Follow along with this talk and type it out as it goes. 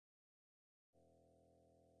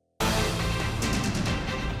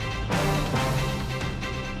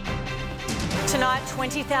Tonight,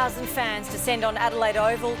 20,000 fans descend on Adelaide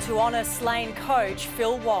Oval to honour slain coach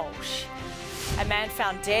Phil Walsh. A man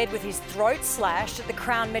found dead with his throat slashed at the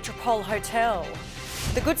Crown Metropole Hotel.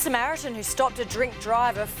 The Good Samaritan who stopped a drink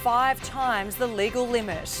driver 5 times the legal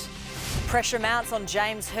limit. Pressure mounts on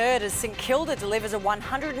James Hird as St Kilda delivers a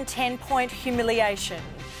 110-point humiliation.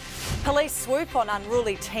 Police swoop on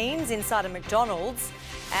unruly teens inside a McDonald's.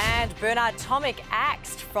 And Bernard Tomic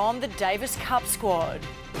axed from the Davis Cup squad.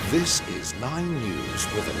 This is 9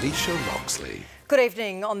 News with Alicia Loxley. Good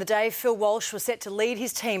evening. On the day Phil Walsh was set to lead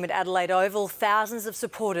his team at Adelaide Oval, thousands of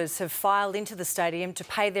supporters have filed into the stadium to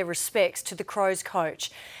pay their respects to the Crows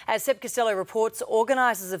coach. As Seb Costello reports,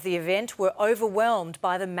 organisers of the event were overwhelmed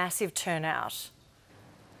by the massive turnout.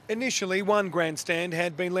 Initially, one grandstand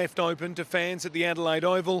had been left open to fans at the Adelaide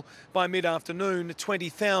Oval. By mid-afternoon,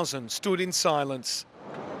 20,000 stood in silence.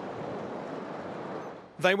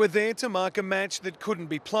 They were there to mark a match that couldn't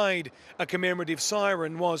be played. A commemorative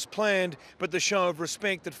siren was planned, but the show of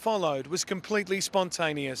respect that followed was completely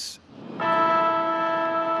spontaneous.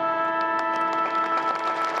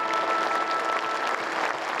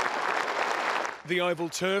 The oval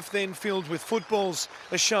turf then filled with footballs,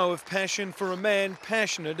 a show of passion for a man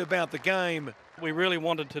passionate about the game. We really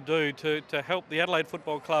wanted to do to help the Adelaide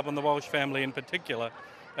Football Club and the Walsh family in particular,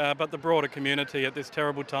 but the broader community at this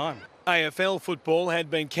terrible time. AFL football had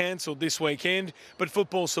been cancelled this weekend, but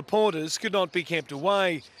football supporters could not be kept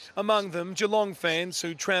away. Among them, Geelong fans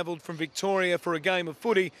who travelled from Victoria for a game of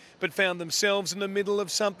footy, but found themselves in the middle of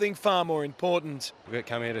something far more important. We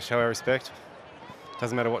come here to show our respect.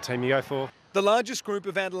 Doesn't matter what team you go for. The largest group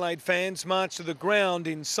of Adelaide fans marched to the ground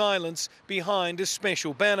in silence behind a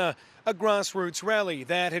special banner, a grassroots rally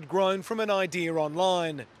that had grown from an idea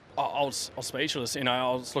online. I was speechless. I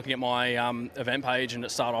was looking at my event page and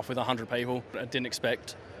it started off with 100 people. I didn't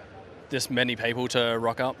expect this many people to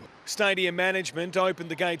rock up. Stadium management opened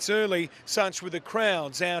the gates early, such were the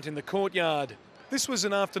crowds out in the courtyard. This was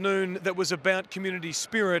an afternoon that was about community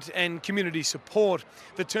spirit and community support.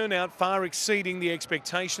 The turnout far exceeding the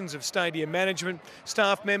expectations of stadium management,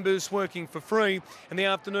 staff members working for free, and the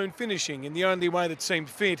afternoon finishing in the only way that seemed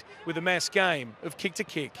fit, with a mass game of kick to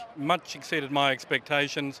kick. Much exceeded my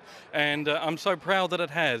expectations, and I'm so proud that it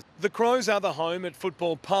has. The Crows' other home at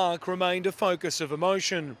Football Park remained a focus of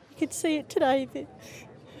emotion. You could see it today.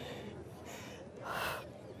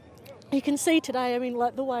 You can see today,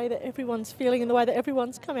 like the way that everyone's feeling and the way that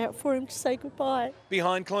everyone's come out for him to say goodbye.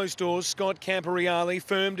 Behind closed doors, Scott Camporeale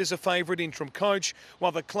firmed as a favourite interim coach,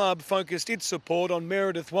 while the club focused its support on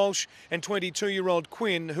Meredith Walsh and 22-year-old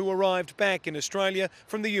Quinn, who arrived back in Australia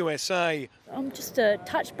from the USA. I'm just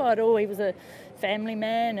touched by it all. He was a family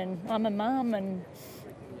man and I'm a mum, and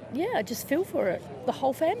yeah, I just feel for it, the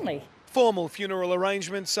whole family. Formal funeral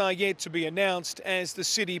arrangements are yet to be announced as the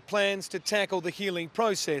city plans to tackle the healing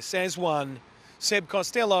process as one. Seb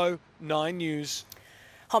Costello, 9 News.